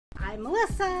I'm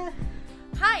Melissa.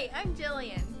 Hi, I'm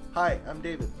Jillian. Hi, I'm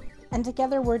David. And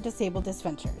together we're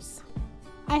DISventures.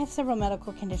 I have several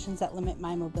medical conditions that limit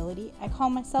my mobility. I call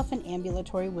myself an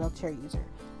ambulatory wheelchair user.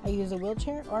 I use a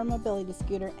wheelchair or a mobility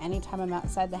scooter anytime I'm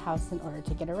outside the house in order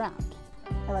to get around.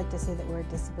 I like to say that we're a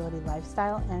disability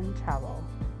lifestyle and travel.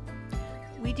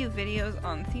 We do videos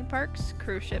on theme parks,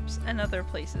 cruise ships, and other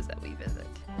places that we visit.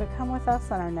 But come with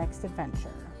us on our next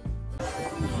adventure.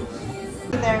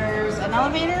 There's an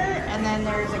elevator, and then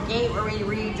there's a gate where we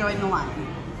rejoin the line.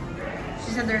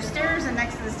 She said there's stairs, and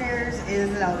next to the stairs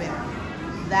is an elevator.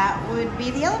 That would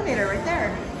be the elevator right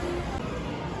there.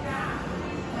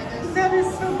 That is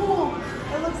so cool.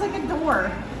 It looks like a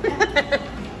door.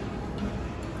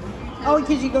 Oh,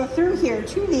 because you go through here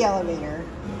to the elevator.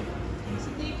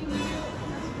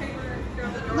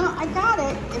 No, I got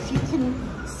it, if you can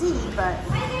see, but...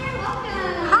 Hi there,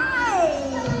 welcome! Hi!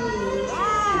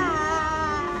 Yeah!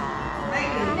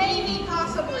 Maybe,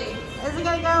 possibly. Is it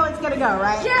gonna go? It's gonna go,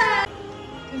 right? Yeah!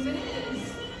 Because it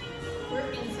is. We're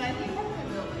inside the apartment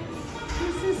building.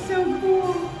 This is so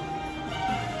cool.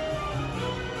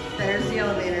 There's the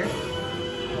elevator.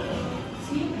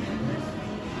 See?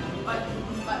 Button.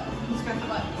 Who's got the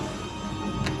button?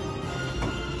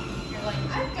 You're like,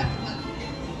 I've got the button.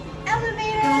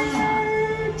 Elevator!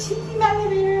 Team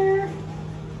elevator!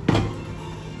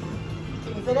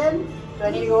 Can you fit in? Do I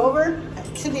need to go over?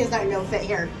 Cynthia's not gonna be able to fit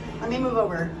here. Let me move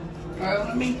over.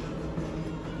 Let me.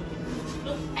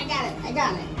 I got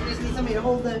it. I just need somebody to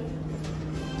hold the...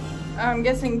 I'm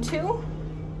guessing 2?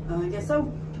 I guess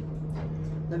so.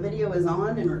 The video is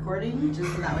on and recording,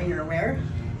 just so that way you're aware.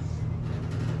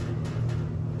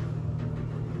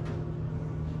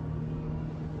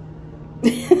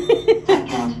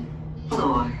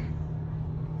 Floor.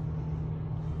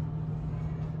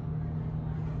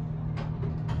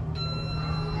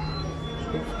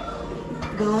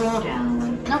 Go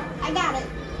down. Nope, I got it.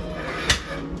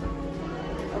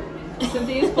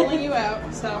 Cynthia's pulling you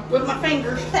out, so. With my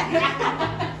fingers. Well,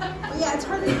 yeah, it's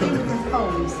hard to do with your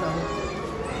phone, so.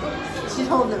 She's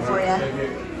holding it for you.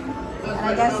 And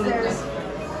I guess there's a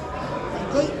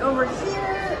gate over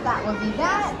here. That will be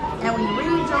that. And we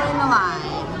rejoin the line.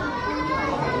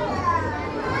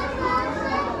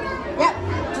 Yep,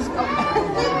 just go.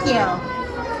 Thank you.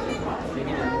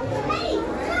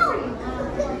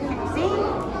 See?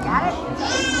 Got it?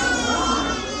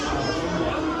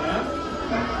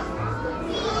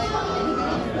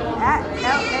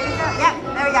 No, there you go. Yep,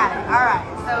 there we got it. All right,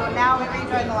 so now we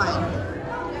rejoin the line.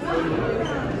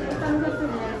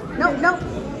 Nope.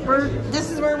 This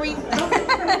is where we...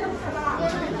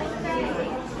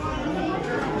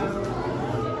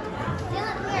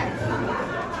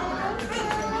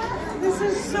 This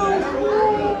is so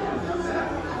cool.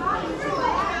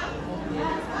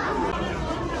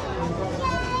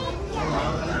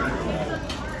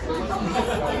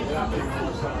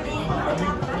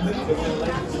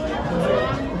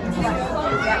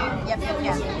 Yep.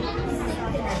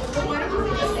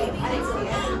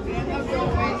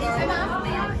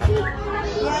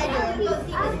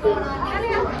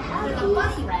 There's a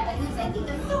bunny rabbit who's thinking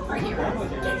the superhero.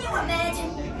 Can you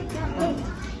imagine?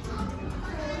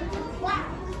 Wow.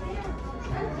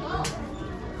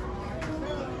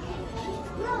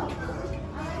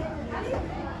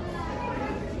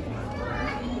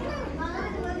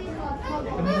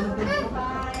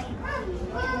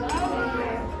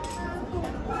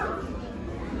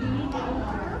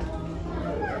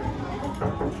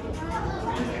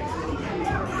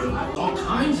 All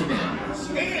kinds of animals.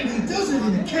 And he does it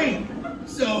in a cape.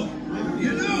 So,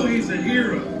 you know he's a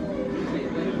hero.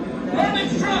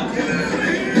 Garbage truck! Get out of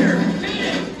here!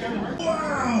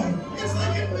 Wow! It's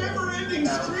like a never-ending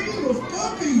stream of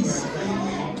puppies!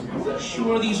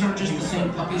 Sure these aren't just the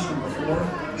same puppies from before?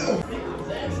 No.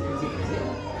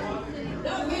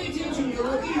 Now pay attention, you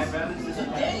rookies.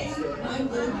 Today, I'm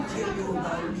going to tell you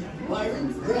about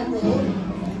Byron's grandmother.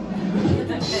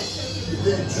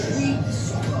 The treat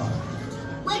spot.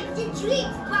 What's the treat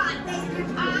spot, Mr.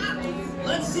 Top?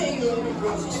 Let's say you're on a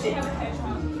grocery stand.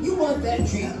 You want that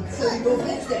treat, so you go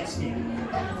fetch that stick.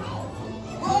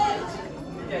 But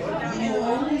you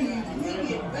only bring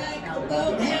it back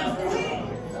about halfway.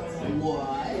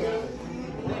 Why?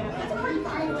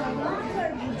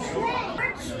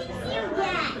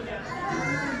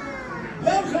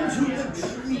 Welcome to the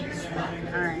treat spot.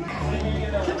 All right.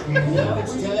 Now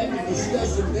it's time to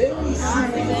discuss a very serious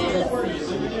topic.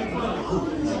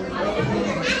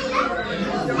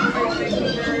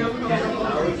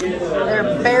 They're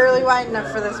barely wide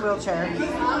enough for this wheelchair.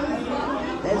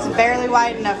 It's barely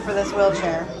wide enough for this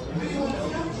wheelchair.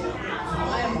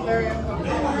 I am very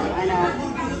uncomfortable. I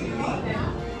know.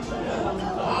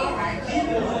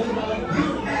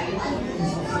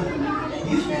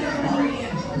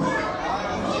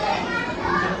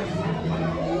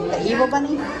 Snuggle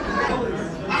Bunny?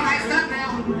 Alright, stop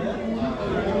now.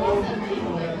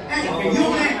 Hey, you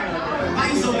over there? Why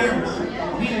you so nervous?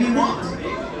 Need to be walked.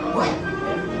 What?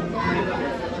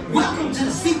 Welcome to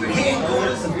the secret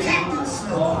headquarters of Captain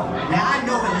Snow. Now I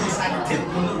know it looks like a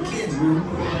typical little kid's room,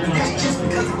 but that's just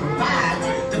because it provides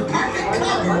the perfect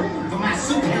cover for my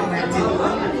superhero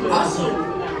activity. Also,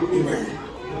 it is.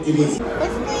 It's neat.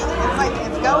 It's like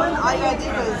it's going. All you gotta do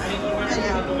is, you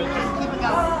know, just keep it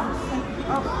going.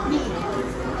 Oh, neat.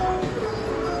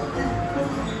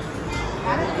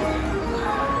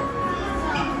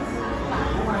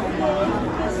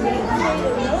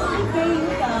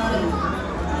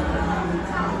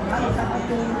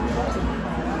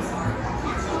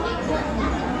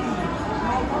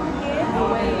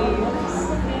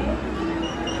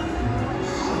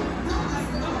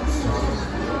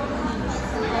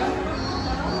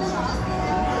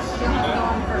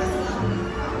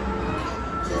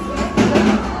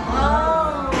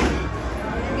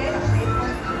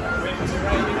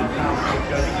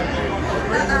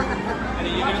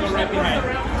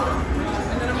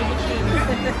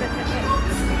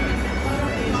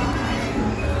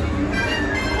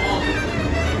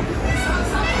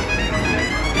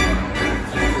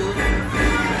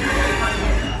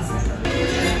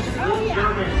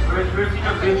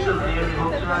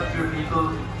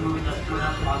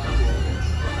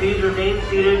 Please remain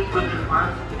seated with your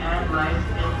arms and legs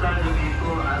inside the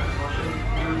vehicle as motion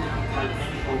used at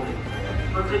any moment.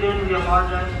 Once again, we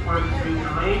apologize for the brief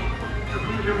delay. So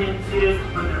please remain seated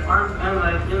with your arms and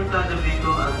legs inside the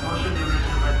vehicle as motion used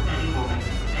at any moment.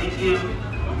 Thank you.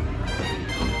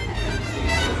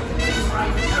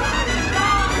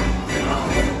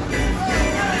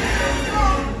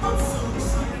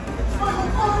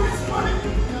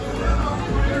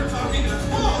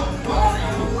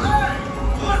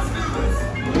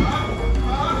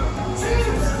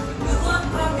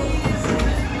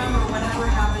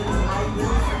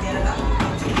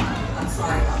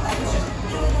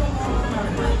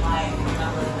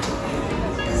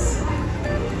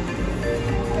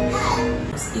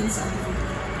 Inside the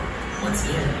vehicle. Once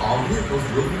again, all vehicles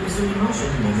will be resuming motion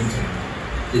momentarily.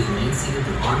 Please remain seated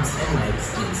with arms and legs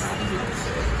inside the vehicle.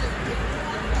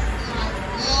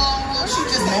 She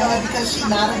just mad because she's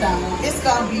not a donor. It's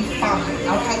gonna be fine,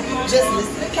 okay? Just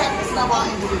listen to Captain Snowball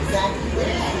and do exactly what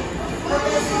it is.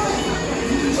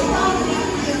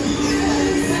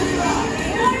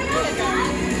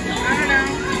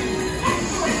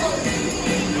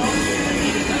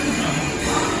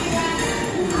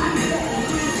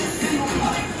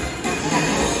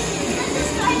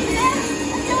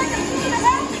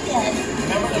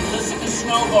 Remember to listen to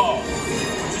Snowball.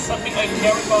 Which is something I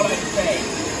never thought I'd say.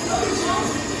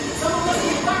 Some of us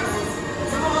get boxes.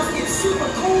 Some of us get super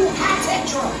cool high-tech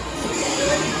trucks.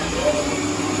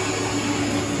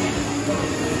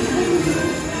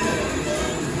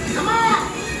 Come on,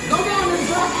 go down and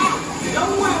drop out.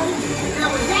 Don't worry, if there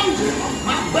was danger,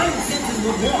 my brain senses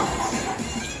would warn us.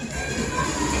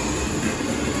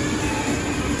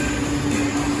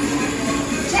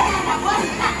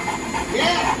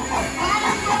 Yeah.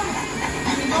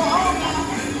 You can go home now.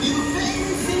 You can fit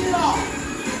and see it all.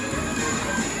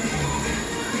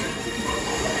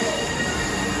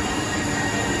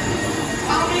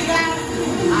 Follow me, guys.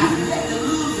 I expect to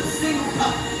lose a single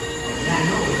pup. And I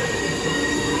know it.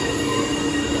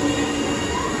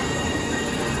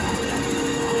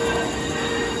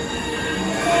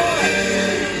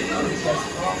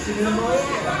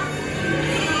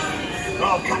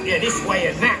 I'll cut you this way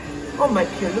and that. I'll make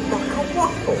you look like a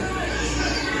waffle.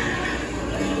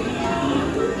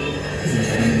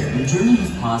 The journey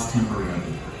has paused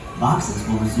temporarily. Boxes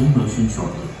will resume motion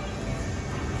shortly.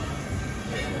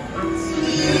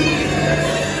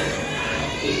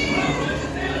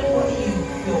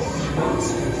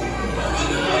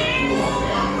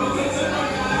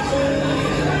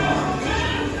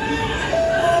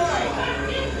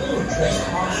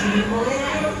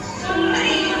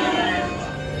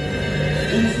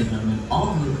 Ladies and gentlemen,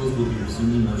 all vehicles will be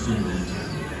resuming motion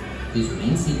momentarily. Please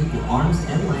remain seated with arms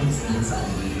and legs inside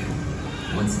the vehicle.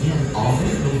 Once again, all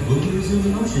vehicles will be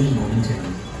resuming motion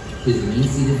momentarily. Please remain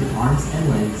seated with arms and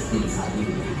legs inside the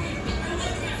vehicle.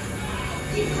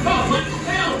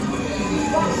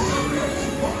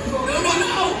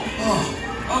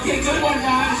 Oh, okay, good one,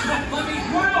 guys. Let me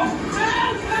go.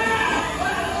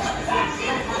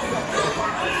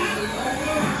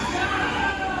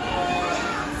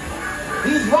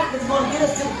 These rockets gonna get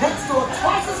us to the pet store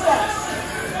twice as fast.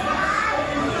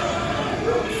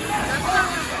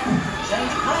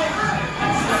 Change plans.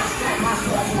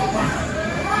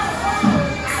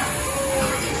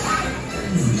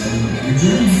 Your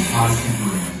journey has Odyssey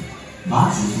brand.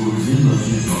 Boxes will resume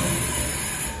motion shortly.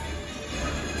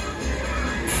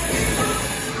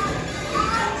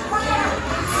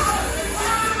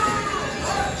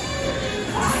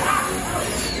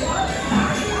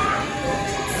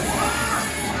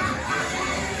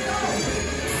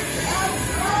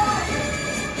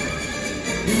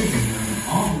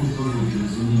 All vehicles will be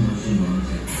resuming motion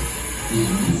momentarily. Please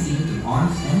remain seated with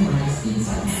arms and legs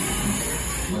inside the vehicle.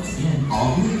 Once again,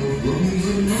 all vehicles will be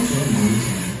resuming motion momentarily.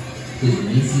 Please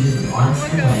remain seated with arms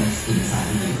and legs inside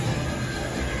the vehicle.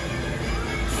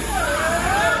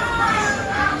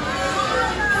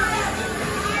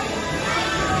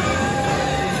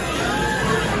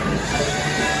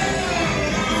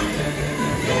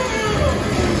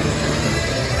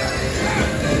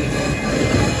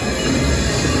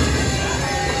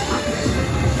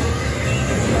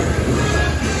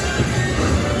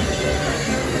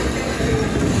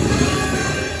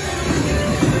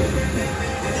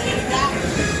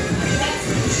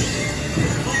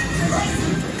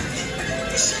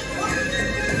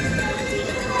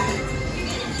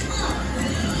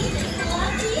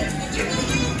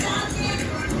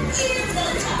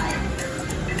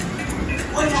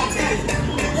 What did I tell you?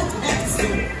 That's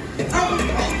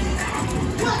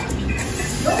what?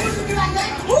 No one looking like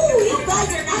that? Ooh, you guys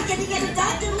are not going to get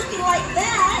adopted looking like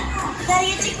that. Gotta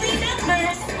get you cleaned up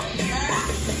first.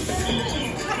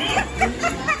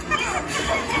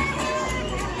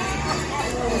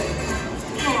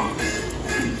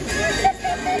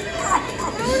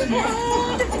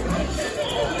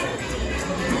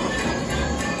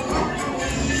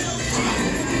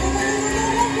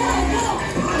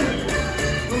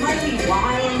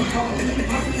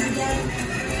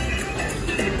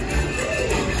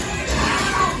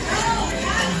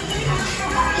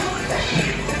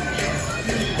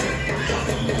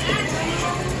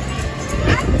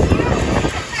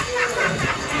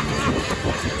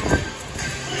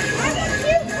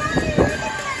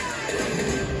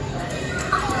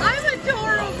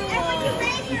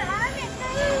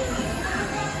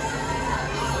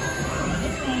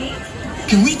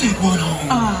 Can we take one home?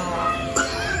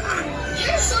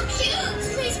 You're so cute.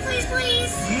 Please, please,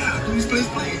 please. Yeah, please, please,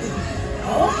 please.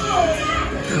 Oh,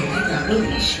 girl, I got a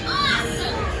leash.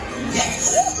 Awesome.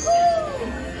 Yes.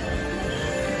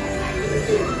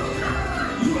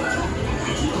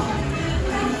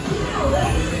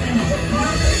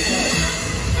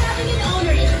 Having an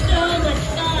owner is so much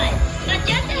fun. But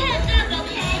just a heads up,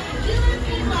 okay? You will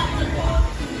see lots of them.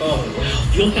 Oh,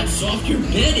 wow. Feel how soft your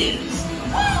bed is.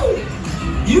 Oh!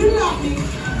 You love me.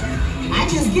 I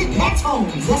just get back home.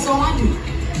 That's all I do.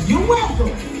 You're welcome.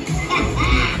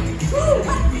 Ooh,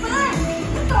 what fun.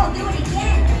 Let's all do it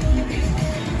again.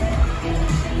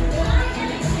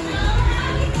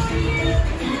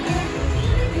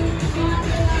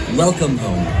 Welcome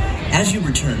home. As you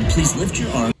return, please lift your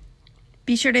arm.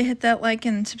 Be sure to hit that like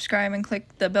and subscribe and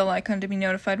click the bell icon to be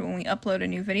notified when we upload a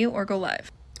new video or go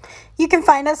live. You can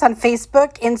find us on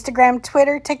Facebook, Instagram,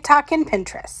 Twitter, TikTok, and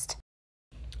Pinterest.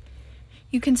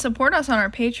 You can support us on our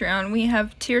Patreon. We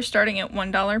have tiers starting at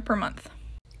 $1 per month.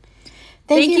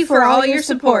 Thank you for all your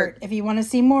support. If you want to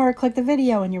see more, click the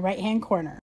video in your right-hand corner.